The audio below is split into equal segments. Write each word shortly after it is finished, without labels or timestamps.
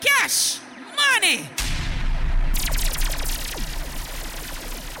Hey!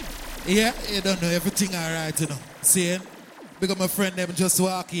 Yeah, you don't know everything alright, you know. See? Because my friend them just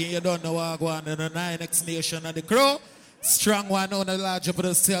walk in, you don't know what going on in the 9X Nation and the crew. Strong one on the large up for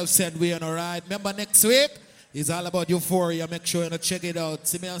the self-said way, alright? Remember next week, it's all about euphoria. Make sure you check it out.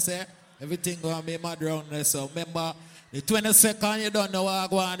 See me I say? Everything going to be mad around there. So remember, the 22nd, you don't know what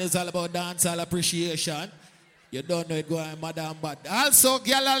going on. It's all about dancehall appreciation. You don't know it going mad and bad. Also,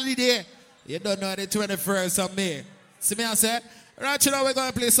 girl holiday, you don't know the 21st of May. See me I say? Right now we're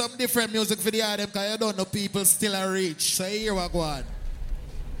going to play some different music for the item because you don't know people still are rich. So here we go on.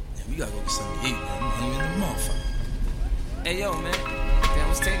 Yeah, we got to go get something to eat, man. I'm hungry in the motherfucker. Hey, yo, man. Damn,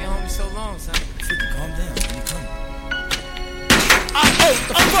 what's taking homie so long, son? Freaking calm down, man. You coming? Oh,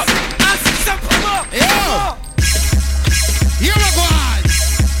 the fuck? I see something come up. Yo! Here we go on.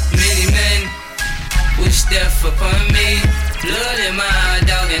 Many men wish death upon me. Blood in my eye,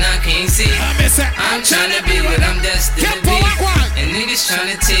 dog, and I can't see. I'm trying to be what I'm destined to be. And niggas trying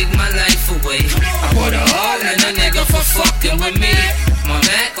to take my life away. I put a hole in a nigga for fucking with me. My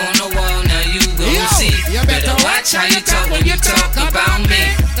back on the wall, now you gon' see. Better watch how you talk when you talk about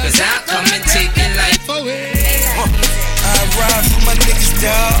me. Cause I'll come and take your life away. I ride for my niggas,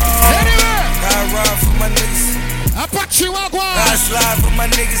 dog. I ride for my niggas. Apache Wagwan. I slide for my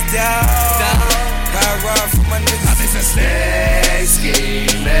niggas, dog. I ride for my niggas. Stay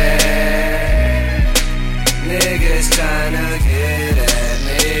scheming. Niggas tryna get at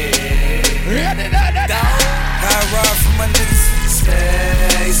me. I ride for my niggas.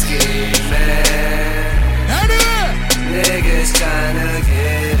 Stay scheming. Niggas tryna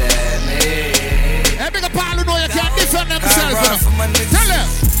get at me. Hey, big Paul, you know you can't defend themselves. I ride for my niggas. Tell them.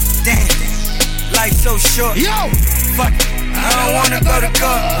 Damn, life so short. Yo, fuck it, I don't wanna go to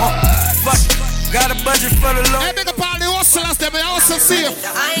court. Fuck it, got a budget for the loan. hey, big Paul, the hustlers, them I also see you.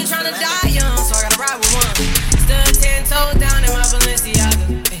 I ain't tryna die young, so I gotta ride with one. Stood 10 toes down in my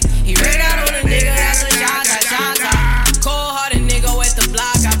Balenciaga. He ran out on a nigga, that's a shaka. Cold-hearted nigga with the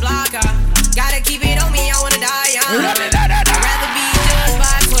blocker. Gotta keep it on me, I wanna die young. I'd rather be judged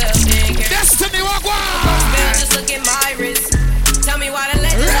by 12 niggas. Destiny Wagwan. Just look at my wrist. Tell me why the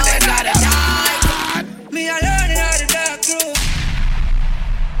legends always gotta die. Me, I learned how to die too.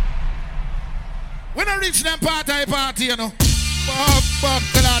 When I reach them party, you know.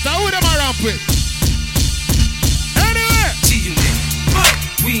 Who them around with? Anyway.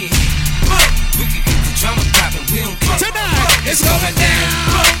 We can get the drama poppin', we don't care. Tonight, It's going down,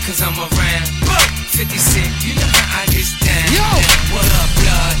 cause I'm around 50 Cent, you know how I get down. Yo. What up,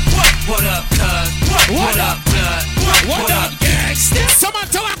 blood? What up, cuz? What up, blood? What up, gangsta? Someone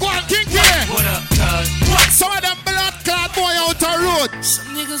tell me one king here. What up, cuz? Some of them blood clot boy out the road.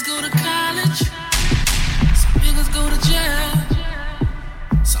 Some niggas go to college. Some niggas go to jail.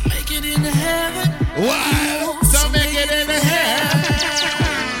 Some make it into heaven. Wow. Some make it in the head.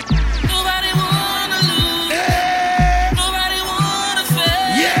 Nobody wanna lose. Nobody wanna fail.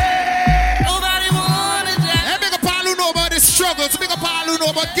 Yeah. Nobody wanna die. Hey, big Paul who know about the struggles. Big Paul who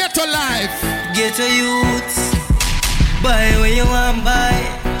know about ghetto life. Get a youth, buy where you want, buy.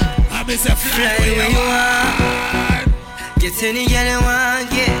 I miss a Fly where you want. Get any girl you want,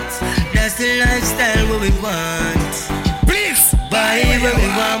 get. That's the lifestyle what we want. Please. Buy where we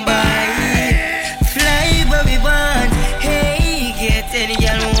want, buy. Fly where we want. Hey, get any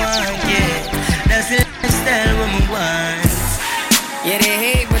girl you want, get. That's the lifestyle what we want. Yeah, they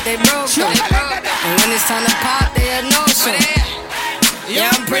hate, but they broke. And when it's time to pop, they had no show. Yeah,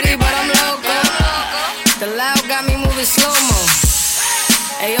 I'm pretty, but I'm loco. The loud got me moving slow-mo.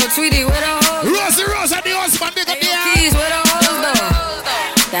 Hey, yo, Tweety, where the hoes? Rose and the husband, big up Hey, the yo, Keys, where the hoes, though?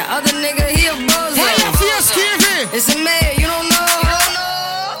 That other nigga, he a bozo. It's a mayor, you don't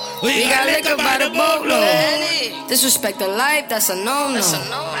know. We got liquor by the boatload. Disrespect the life, that's a no-no.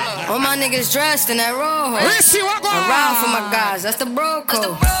 All my niggas dressed in that rojo. I ride for my guys, that's the bro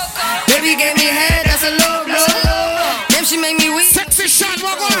code. Baby gave me head, that's a low blow. Damn, she make me weak. Sexy shot,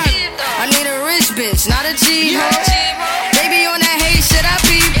 I need a rich bitch, not a cheap hoe. Baby on that hate shit, I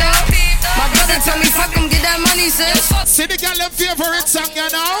peep though. My brother told me fuck him, get that money, sis. See the girl them favorite song, you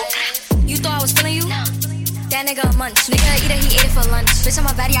know? You thought I was feeling you? That nigga a munch. Nigga eat it, he ate it for lunch. Bitch, on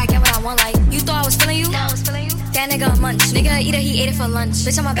my body, I get what I want. Like, you thought I was feeling you? That nigga a munch. Nigga eat it, he ate it for lunch.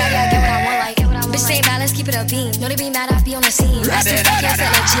 Bitch, on my body, I get what I want. Like, bitch, say bad, let's keep it a beam. Know they be mad, I be on the scene. I still fuck, yeah, I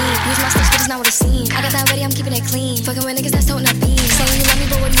felt like Gene. Use my stitch, but it's not what it seems. I got that ready, I'm keeping it clean. Fucking with niggas that's toting a beam. Saying you love me,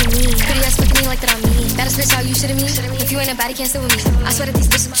 but what do you mean? Pretty ass fucking me like that I'm mean. Baddest bitch, how you shitting me? If you ain't a baddie, can't sit with me. I swear that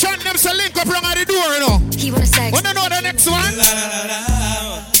these bitches. Sean them say link up wrong at the door, you know. He wanna sex. Wanna know the next one?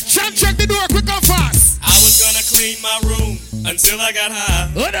 Sean check the door quick and fast. I was gonna clean my room until I got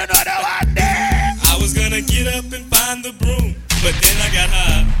high. Wanna know the one there? got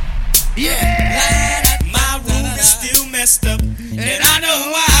high. Yeah. My room is still messed up, and I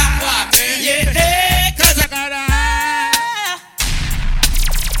know why. Yeah, cause I got high.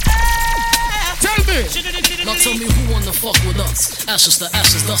 Tell me. Now tell me who wanna fuck with us? Ashes to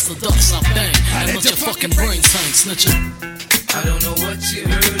ashes, dust to dust, I bang. And let your fucking brain tank, snitching. I don't know what you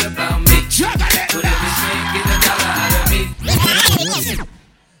heard about me, but if you can't get $1 out of me.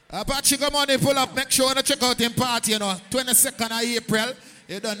 Apache Money pull up, make sure you check out him party, 22nd of April.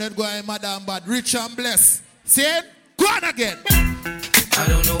 You don't need to go in Madam Bad, rich and blessed. See it? Go on again. I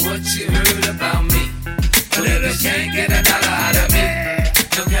don't know what you heard about me, but if you can't get $1 out of me,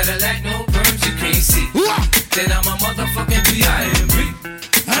 no Cadillac, no perms you can't see. Then I'm a motherfucking B.I.M.B.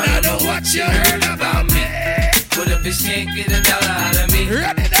 And I know what you heard about me, but if you can't get $1 out of me, no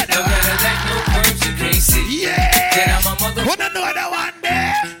Cadillac, no perms you can't see. Yeah. Then I'm a motherfucking. Wanna know that one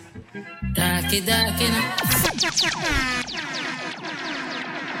there? Darky.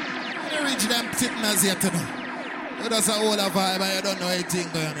 You reach them thickness yet, you know. You just a whole vibe and you don't know anything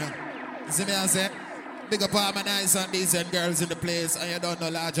going on. You see me I say? Big up all my nice and decent girls in the place and you don't know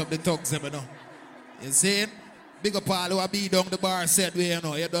large up the thugs, you know. You see? Big up all who are be down the bar said way, you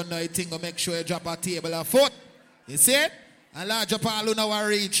know. You don't know anything, go make sure you drop a table or foot. You see it? And large up all who know what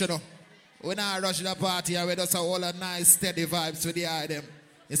reach, you know. We not rush the party and we just a whole of nice steady vibes with the item.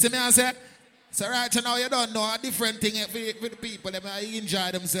 You see me I say? So right now you don't know a different thing for the people. They may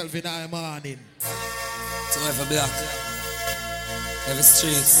enjoy themselves in the morning. To every block, every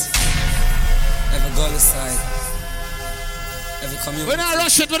streets, every Gallis side, every community. We not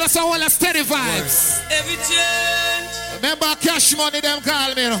rush it with us a whole of steady vibes. Every change. Remember Casshmoney them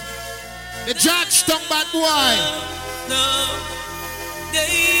call me, you know. The judge Gtbadboi. No.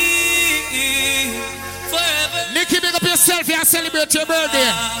 Forever. Nicky, big up yourself here and celebrate your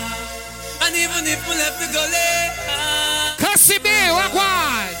birthday. And even if we left the gully, Casshmoney, walk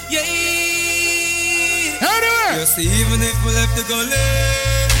wide. Yeah. Anyway. You see, even if we left the gully,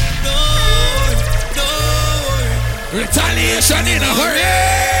 No. Retaliation in a hurry.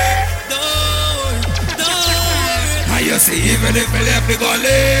 No. And you see, even if we left the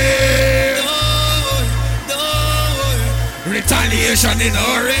gully, retaliation in a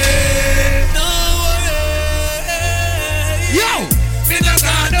hurry. Yo, Me not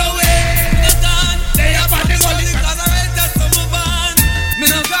gone away. they up on the gully. Me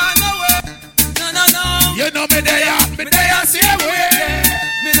not gone away. No. You know me there, same way.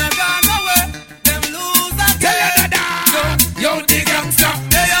 Me not gone away. Them lose Tell again. you that, yo, the gangster.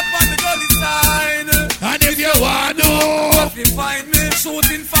 They up on the gully side. And if you want to, If you find me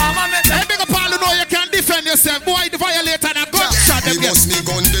shooting farmer, me hey, big up all who know you can defend yourself. Boy, the violator and a gunshot them He get. must me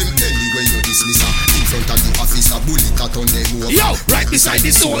gun them anyway you dismiss her. In front of the officer, bullet cut on them over. Yo, right beside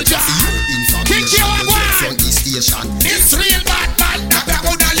the soldier. For your Kick information, you you one. get from the station. This real bad man. That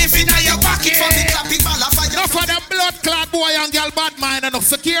gonna live in your pocket. For the clapping ball of fire. Enough of them blood clot boy and girl bad mind enough.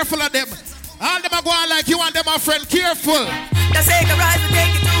 So careful of them. All them are going like you and them, my friend. Careful. That's take a rise and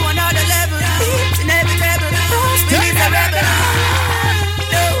take it to another level. In every level, we need a rebel.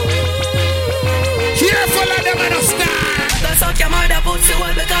 Careful of them and stand. Don't suck your mother pussy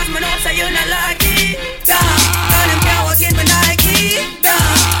well because me know say you not like it. Tell them can't walk in my Nike.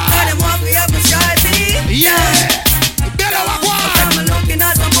 Tell them walk me up my stripey. Yeah. Better walk one. I'm looking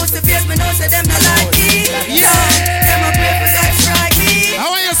at some pussy face, me know say them not like it. Yeah. Them a play for that strike me. I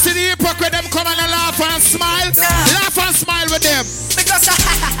want you to see the hypocrite them come and laugh and smile. Laugh and smile with them. Because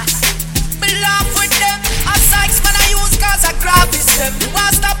me laugh with them. A sykes man I use cause I graphish them.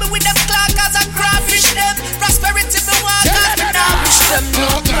 Won't stop me with them clock cause I graphish them. Prosperity me want cause me nourish them. No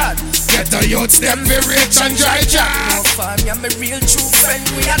God. Get the youths them be rich and dry No jack. fam, you're my real true friend.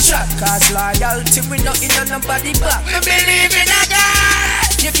 We a chat cause loyalty we not in on nobody back. We believe in a God.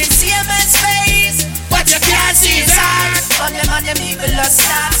 You can see a man's face, But you can't see his heart. on them and them evil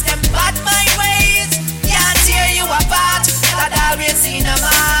stars, them bad my ways. Can't tear you apart. God always in a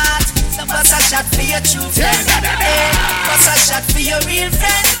mat. So bust a shot for your true friend. Bust a shot for your real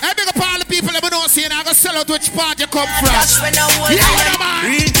friend. Hey, big up all the people that we don't see and I go sell out which part you come from. That's when I want Yeah, what am I?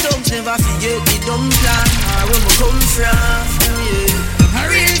 real thugs never forget the dumb plan. Or where we come from. Yeah. I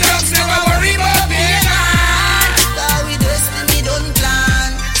real dogs never worry about being on. Cause we destiny don't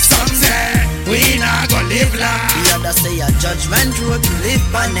plan. Some say we not gonna live long. The other say a judgment road to live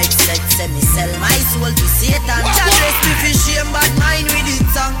by next set. Say me sell my soul to Satan. Jah rest me for shame, bad mind with it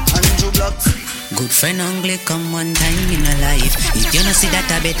song. Andrew Blocks. good friend ugly come one time in a life. If you no see that,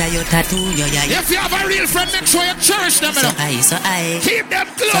 I better you tattoo your eye. If you have a real friend, make sure you cherish them. So I keep them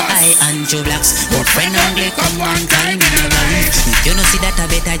close. So I and Joe Blacks. But friend ugly come one time in a life. If you no see that, I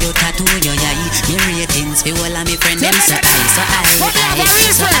better you tattoo your eye. Your ratings, we all of me friend them. So I.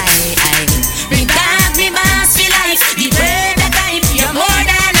 Me dog, me boss for life. The bread that type, you're more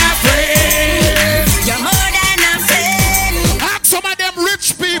than a friend. You're more than a friend. Ask some of them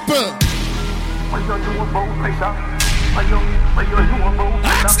rich people.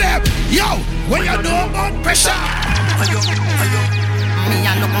 Ask them, yo, what you know about pressure? Me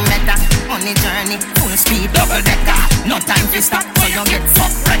a look better on the journey, full speed, double decker. No time to stop, so you get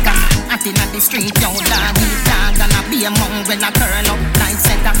fuck wrecker. Acting on the street, yo, dog, me dog, and I be a mongrel, a curl up like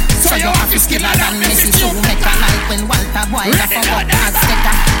center. So you have to skill than Messi, so make a life when Walter Boy, the fuck up as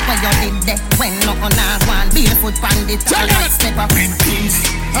setter. Where you did that, when no on a one, barefoot bandit, all that step up.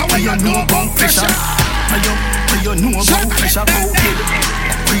 How you know about pressure? How you know about pressure?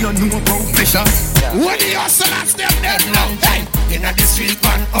 How you know about pressure? What do you hustle and step there? Long time in the street,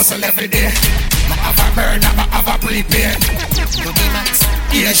 man, hustle every day. I have a burn, I have a prepaid.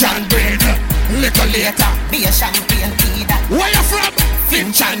 Asian brain, little later. Be a champagne leader. Where you from?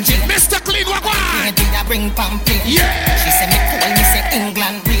 Finch and Jin. Mr. Clean, what one? Baby, I bring pumpkin. Yeah. She say me cool, me say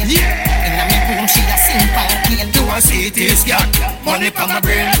England rain. Yeah. In a me room, she a sing pumpkin. Do a CT scan. Money come my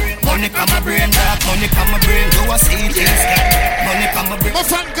brain. Money come my brain. Money come my brain. Do a CT scan. Money come my brain. I'm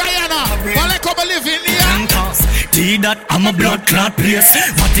from Guyana. But I come live in here. See that I'm a blood clot place.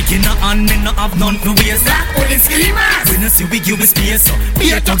 What you in a hand, me no have none to waste. Black only screamers. When you see we give space,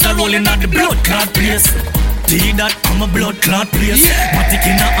 beer thugs are rolling at the blood clot place. See that I'm a blood clot place. What you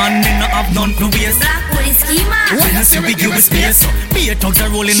in a hand, me no have none to waste. Black only schemers. When you see we give space, beer thugs are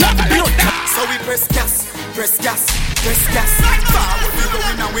rolling at the blood clot. So we press gas, press gas, press gas. Forward we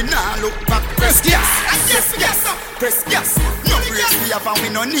going and we now look back. Press gas, press gas, press gas. No brakes we have and we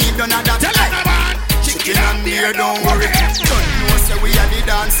no need none of that. Tell them, man. Chicken and beer, don't worry. Don't know say we are the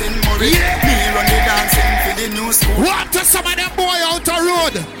dancing Murray. Me run the dancing for the new school. What to some of them boy out the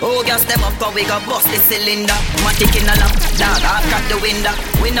road? Oh, gas them up, cause we got bust the cylinder. Matic in a lap, dog, I got the window.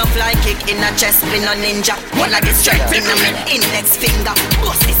 We no fly kick in a chest, we no ninja. One like it straight in a index finger.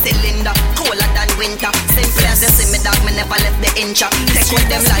 Bust the cylinder, colder than winter. Simple as you see me, dog, me never left the inch. Take with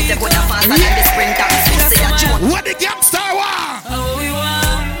them like they go down faster than the sprinter. So say a joke. What the gangster want? How we want?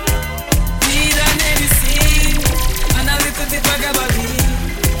 The vagabond,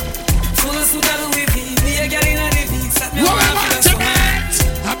 full of sugar Louis V. Be a girl in a defeat. What we want to get?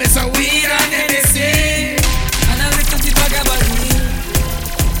 I miss a weed and anything. And I look at the vagabond.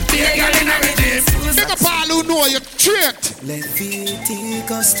 Be a girl in a defeat. Make a pal who know you tricked.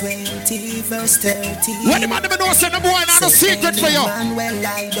 Leviticus 20 verse 30. What the man never know say the boy not no secret for you. Well,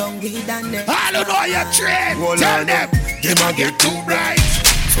 I don't read and I don't know you tricked. Tell them. They might get too bright.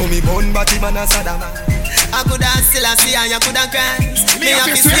 So me bone body man a Saddam. I coulda still a see and you coulda cry. Me have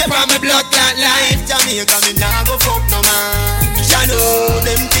to sweep on my blood clot life. Jamaica me nah go fuck no man. Ya know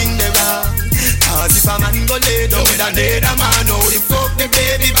them thing they wrong. Cause if a man go lay down with another man, how the fuck the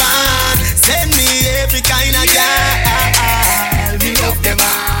baby man? Send me every kind of girl. Me love them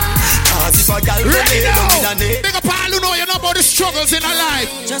all. Cause if a girl go lay down with another. Big up all who know you know about the struggles in a life.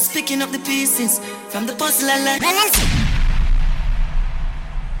 Just picking up the pieces from the puzzle I like.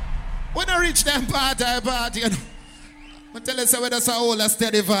 When I reach them party, you know, I tell you, say, that's all the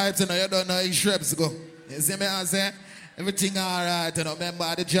steady vibes, you know, you don't know how shrubs go. You see me, I say, everything alright, you know,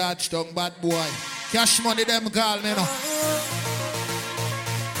 remember the Gtbadboi. Casshmoney, them call me, you know.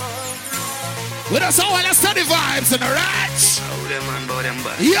 With us all the steady vibes, you know, right?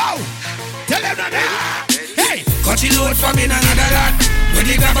 Yo, tell them that. Hey, cut the load from in another land. When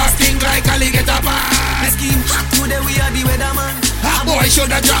the grabbers stink like alligator pan. Scheme hot today, we are the weatherman. A boy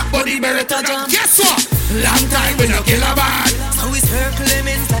shoulda drop, but the Beretta jump. Guess what? Long time we no kill a bad. So we circle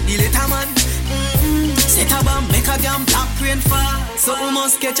lemons like the little man. Set a bomb, make a damn black rain fall. So we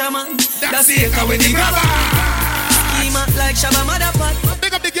must catch a man. That's it, when the grabber. Scheme hot like Shabba Motherpot.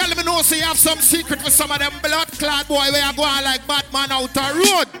 Big up the girl, me know, so you have some secret for some of them blood clot boy where you go on like Batman out the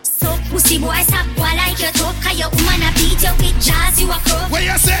road. So pussy boy stop boy like your talk. Cause your woman a beat you with jazz, you a crook. What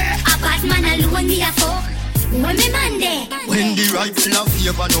you say? A Batman alone me a fuck. When me man there. When the rifle of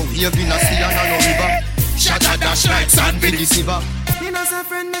favor, no waving a sea and no river. Shatter dash lights and be deceiver. Me no say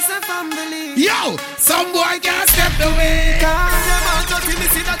friend, me say family. Yo, some boy can't step the way. Cause them out to see me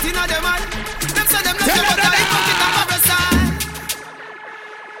see that in a them eye. Them say them love you but I fuck it up every side.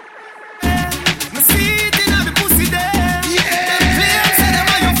 Me see it in a me pussy there. Yeah. Them claim say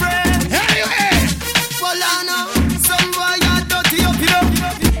them are your friend. Hey. Well I know, some boy are dirty up, you know.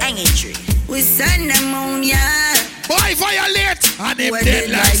 Angry. We send them violate and him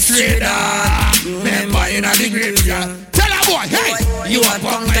dead like straight dog. Remember in the graveyard. Tell a boy, hey, you a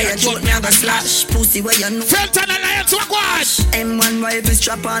punk like a joke, me a go slash. Pussy where you know. Felton Alliance, what watch? M1 rifle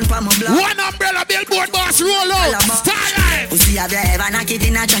strap on for my block. One umbrella billboard boss roll out. Star life. Pussy, have you ever knocked it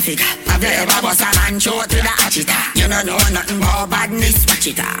in a traffic? Have you ever bust a man throat with a hatchet? You don't know nothing about badness, watch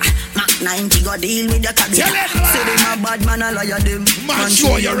it. Mac 90 go deal with your cabbage. Say them a bad man, I lawyer them. Man,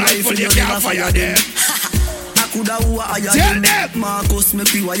 show your rifle, you can't fire them. I coulda who I hire them. Marcus, me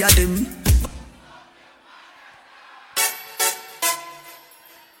pre-wire them.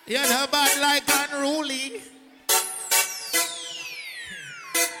 You're the bad like unruly.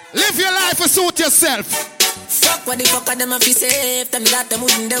 Live your life and suit yourself. Fuck what the fuck are them if you safe. Tell me that them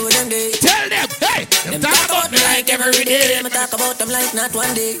wouldn't do with them day. Tell them, hey, them talk about me like every day. Me talk about them like not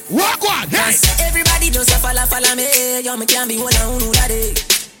one day. Walk one, hey. Everybody just a follow me. Yo, me can't be one on who that day.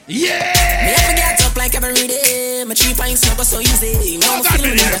 Yeah! Me have to get up like every day. My 3 pints not go so easy. No, God,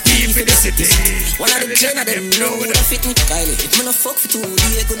 me need a team for the city. One of the gen of them know what I fit me. Kylie, if me no fuck for 2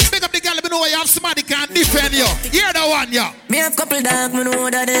 days. Pick up the girl, me know you have somebody can defend you. You're the one, yo. Me have couple dog, me know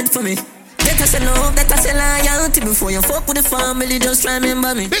that dead for me. That I say love, that I say loyalty. Before you fuck with the family, just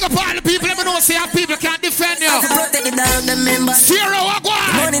remember me. Big up all the people, let me know say how people can defend you. I protect the dog, the member. Zero, what one?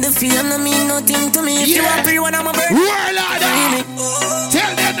 The money, the fame, no mean nothing to me. If you are free, one of my bird. World order.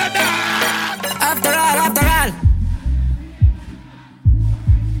 Tell them the dog. After all.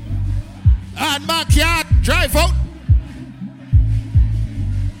 And backyard, drive out.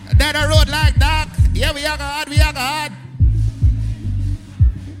 That a road like that. Yeah, we are hard.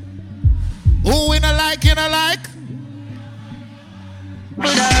 Who we not like, you not like?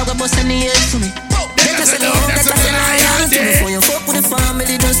 Dog, we bust in the head for me. That's a love, that's a loyalty. Before you fuck with the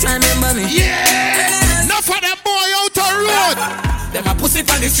family, just remember me. Yeah! Enough of them boy out the road. Them a pussy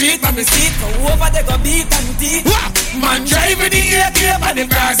on the street, from the seat. Go over, they go beat and teeth. Man driving the ATM and the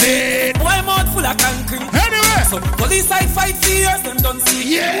Brazil. Boy mouth full of concrete. Anyway. So police side fight for years, them don't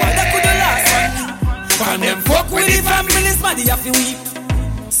see. Yeah. Why they could the last one? From them fuck with the families, man, they have to weep.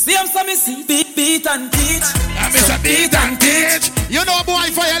 See them some see, beat and teach. I'm so beat and teach. You know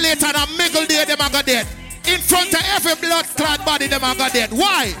boy violate and a mingle day, them a go dead. In front of every blood clad body, them a go dead.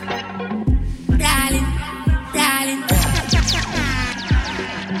 Why? Darling.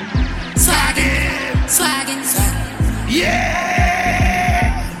 Swaggin'.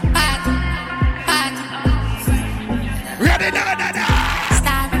 Yeah! Party. Ready, da.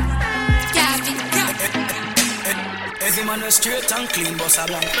 Start. Captain. Every man was straight and clean, boss a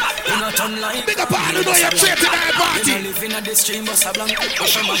blank. You not online. Big up all who know you're straight to that party. You not living at the stream, boss a blank.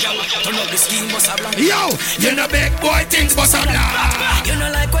 Push on my gal, turn up the scheme, boss a blank. Yo, you know big boy things, boss a blank. You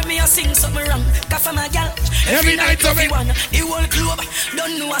know like when me a sing something wrong. Cause for my gal, every night of it. The whole club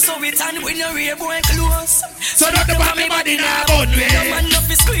don't know us so we turn when your rear boy close. So not the me body now bun way. No man up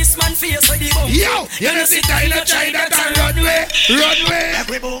his squeeze man face with the bum. Yo, you know sit down and try that and runway.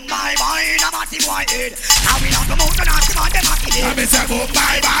 Every boom my boy in a batty boy head. How we not promote and ask about them at the I miss a boom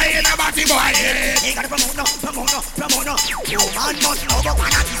bye in a batty boy head. They gotta promote no. You man must know go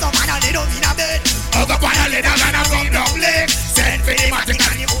pan a tease up and a little in a bed. Go pan a little and a rub down leg. Send for the batty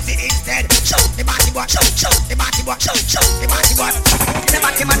and you put it instead. Shoot the batty boy, shoot the batty boy, shoot the batty boy. The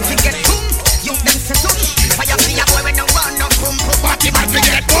batty man to get boom. You them say boom. Fire me a boy when no run no boom. Batty man to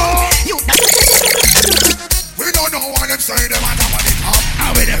get boom. You we don't know what them say them on top of the top.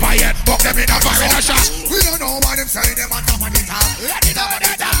 How we never yet fuck them in a bar in a shop. We don't know what them say them on top of the top. Let it over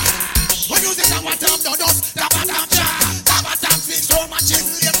the top. When you say that what time no dust, that what time jam, that what time fix so much in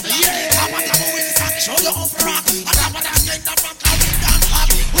the yeah. That what time we sack show you off rock, and that what time get that from coming down hop.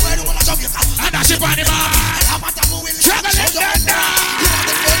 Who are the one of Jamaica? And that ship on the bar. That what time we sack show you off rock.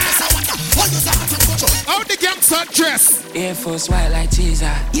 How the gangster dress? Air Force white like cheese.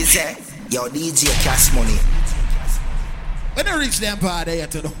 You say, yo DJ Casshmoney. When I reach them party,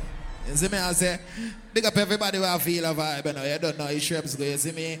 you know. You see me, I say, big up everybody who feel a vibe, you know. You don't know how shrubs go, you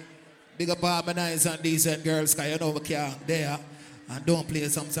see me? Big up all my nice and decent girls, because you know we can't there. And don't play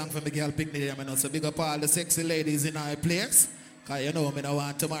some song for me girl picnic them, you know. So big up all the sexy ladies in our place. Because you know me don't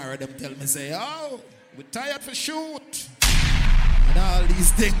want tomorrow them tell me, say, oh, we're tired for shoot. And all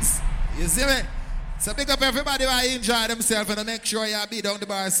these things. You see me? So big up everybody who enjoy themselves and make sure you be down the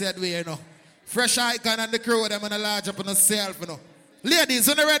bar said way, you know. Fresh Icon and the crew, them gonna large up on themselves, you know. Ladies,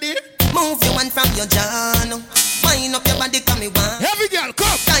 you ready? Move your one from your jaw. Wind up your body, come me one. Every girl,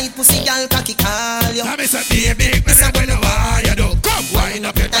 come. Tight pussy, girl, cocky call you. Come, it's a baby, me say when you want you do. Come, wind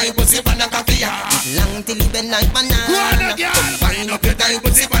up your tight pussy, pan a coffee, yeah. Long till you bend like banana. Go on, girl, wind up your tight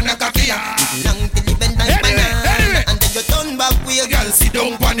pussy, pan a coffee, yeah. Long till you bend like banana. And then you turn back with your girl, sit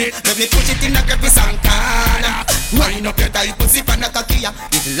down on it. Let me put it in a creepy Santana. Wind up your tight pussy pan a cocky.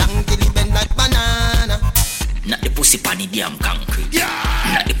 It's long till it bend like banana. Not the pussy pan the damn concrete. Yeah.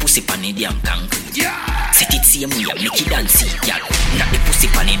 Not the pussy pan the damn concrete. Yeah. Set it same way, make it dance, girl. Not the pussy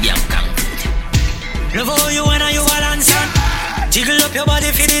pan the damn concrete. Love how you when you balance on. Jiggle up your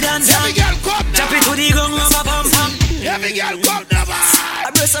body for the dance on. Chop it to the gong, rubber pam pam. Every girl come never.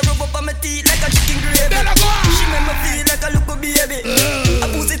 I brush her rub up on my teeth like a chicken gravy. She make me feel like a little baby. I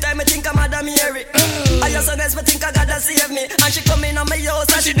pussy time I think I'm Madam Mary. I just honest me think I gotta save me. And she come in on my house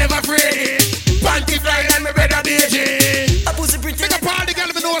and she never afraid. Panty fly like me brother baby. I pussy pretty. Make a all the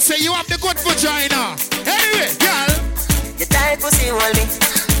girl me know say you have the good vagina. Anyway, girl. Your tight pussy hold me.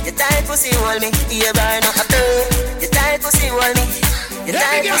 Your tight pussy hold me. You burn up. Your tight pussy hold me. Your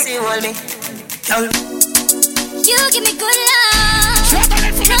tight pussy hold me. Girl. You give me good love. Close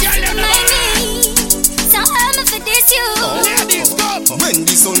to my knees. So I'm for this you. Ladies, come. When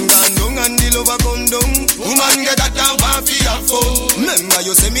the sun gone down and the lover come down, woman get that down for your phone. Remember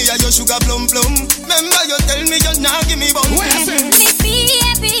you say me a your sugar plum plum. Remember you tell me you not give me bun.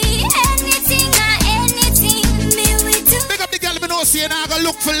 Baby, anything or anything me will do. Pick up the girl me know say I go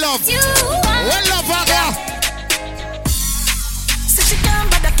look for love. You well love I go. So she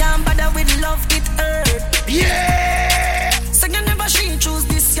can't bother with love it hurt. Yeah. So you never she choose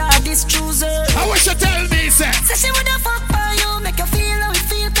this guy, this chooser. I wish you tell me, say. So she woulda fuck for you, make you feel how it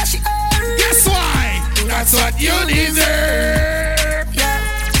feel, cause she hurt. Guess why? That's what you deserve. Yeah.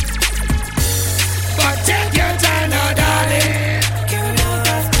 But take your time now, darling. You don't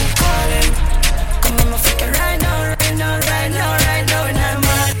have to call him. Come on, my fucker right now, right now, right now, right now, and I'm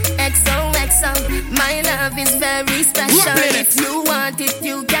on. XOXO, my love is very special. If you want it,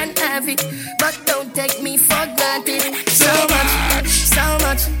 you can have it. But don't take me for granted. So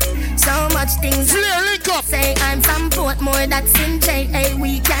much things. Say I'm from Portmore, that's in J.A.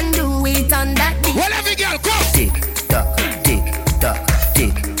 We can do it on that beat. Well, every girl, go. Tick tock, tick tock,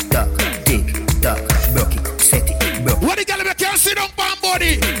 tick tock, tick tock. Broke it, set it, broke. What the girl make you sit down, palm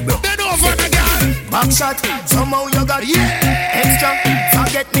body? Then over the girl. Back shot, somehow you got extra.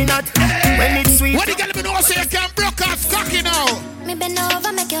 Forget me not when it's sweet. What the girl me know say you can broke off cocky now? Me bend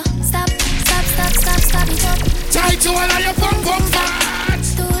over, make you stop it up. Tight to all of your pum pum fat.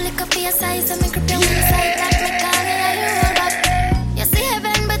 Do lick up your size and make grip your side like me call it you roll back. You see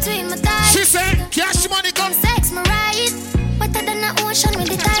heaven between my thighs. She said, Casshmoney come. Sex me right, wetter than the ocean with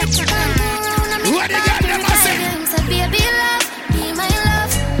the tide. Can't go around and make what the girl them a say? So baby love, be my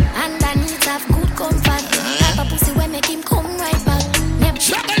love, and I need to have good comfort. Have a pussy when make him come right back.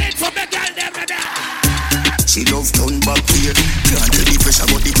 Chocolate from the girl them a da. She love turn back here. Can't tell the pressure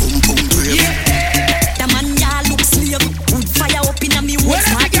but the pum pum brave. The man ya look slave. Wood fire up in a me what's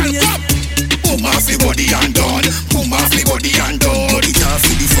my ears. Boom off the body and done. Boom off the body and done. Body can't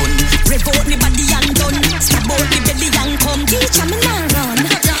feel the fun. Rev out me body and done. Stab out the belly and come. Teach me now run.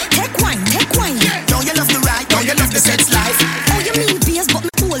 Take wine. Don't you love the ride? Don't you love the sex life? Oh you mean beers but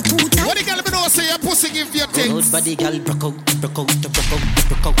me hold too tight. What the girl me know say your pussy give you things? Good body girl, broke out.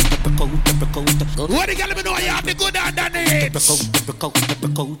 What the girl me know you have the good underneath?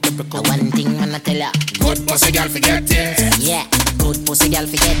 One thing man I tell ya. Good pussy girl forget things. Yeah, good pussy girl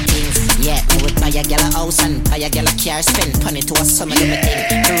forget things. Yeah, I would buy a girl a house and buy a girl a car, spend money to a summer them a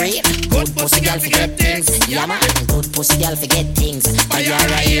thing. Real good pussy girl forget things. Yeah man, good pussy girl forget things. Buy her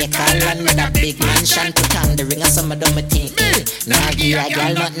a acre land with a big mansion, put on the ring of some of them a thing. Nah give a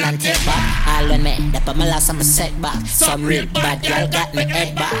girl nothing and take back. All when me, that for my last I'm a setback. Some real bad girl got me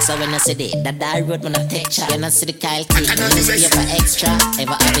head back. So when I see that die road when I take shot, when I see the Kyle kick, when I see for extra.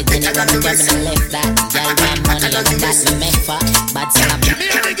 Ever have it in it when I grab and I left that. Girl want money and I got me make for. Bad son of make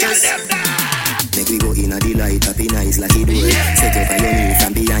we go in a delight, happy nice like it do. Set up your knee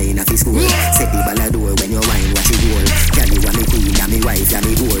from behind a school. Set the ball a door when you wine, watch it roll. Girl you want me queen, and me wife, and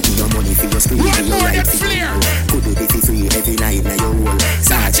me gold. Give your money for your school, give your right for your could do this free every night now your whole.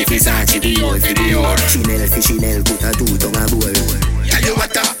 Sachi fi the old for the old. Chanel fi Chanel, put a two tongue a bowl. Yeah you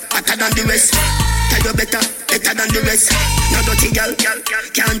hotter than the rest. Tell you better than the rest. No dirty girl,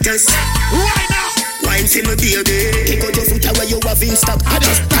 can't test. Why now? Wine for me baby. Kick out your foot away you have him stop. I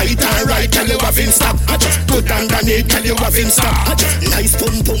just tight and right tell you have him stop. I just put underneath tell you have him stop. I just nice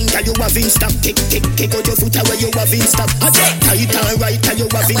pum pum tell you have him stop. Kick out your foot away you have him stop. I just tight and right tell you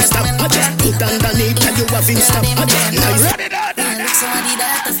have him stop. I just put underneath tell you have him stop. I just nice.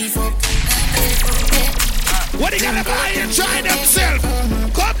 What they gonna buy and try themselves?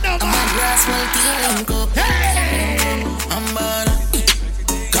 Come now, man. Hey,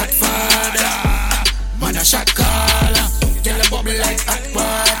 Godfather, man a shot caller. Girl a bubble like hot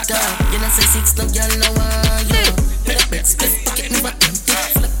water. You know say 6 love, girl no want you. Split pocket never empty.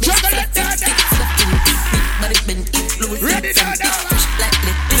 Flip, body bend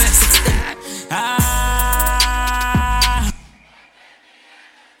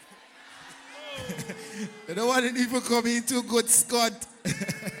didn't even come in too good, Scott.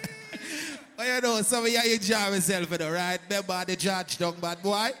 Oh, you know, so we enjoy yourself, you know, right? Remember the judge,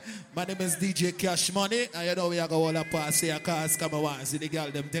 Gtbadboi. My name is DJ Casshmoney. And you know, we are going to pass here cars come and see the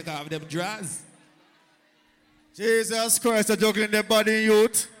girl, them take off them drawers. Jesus Christ, they're juggling their body,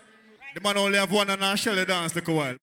 youth. The man only have one and a shell dance, look a while.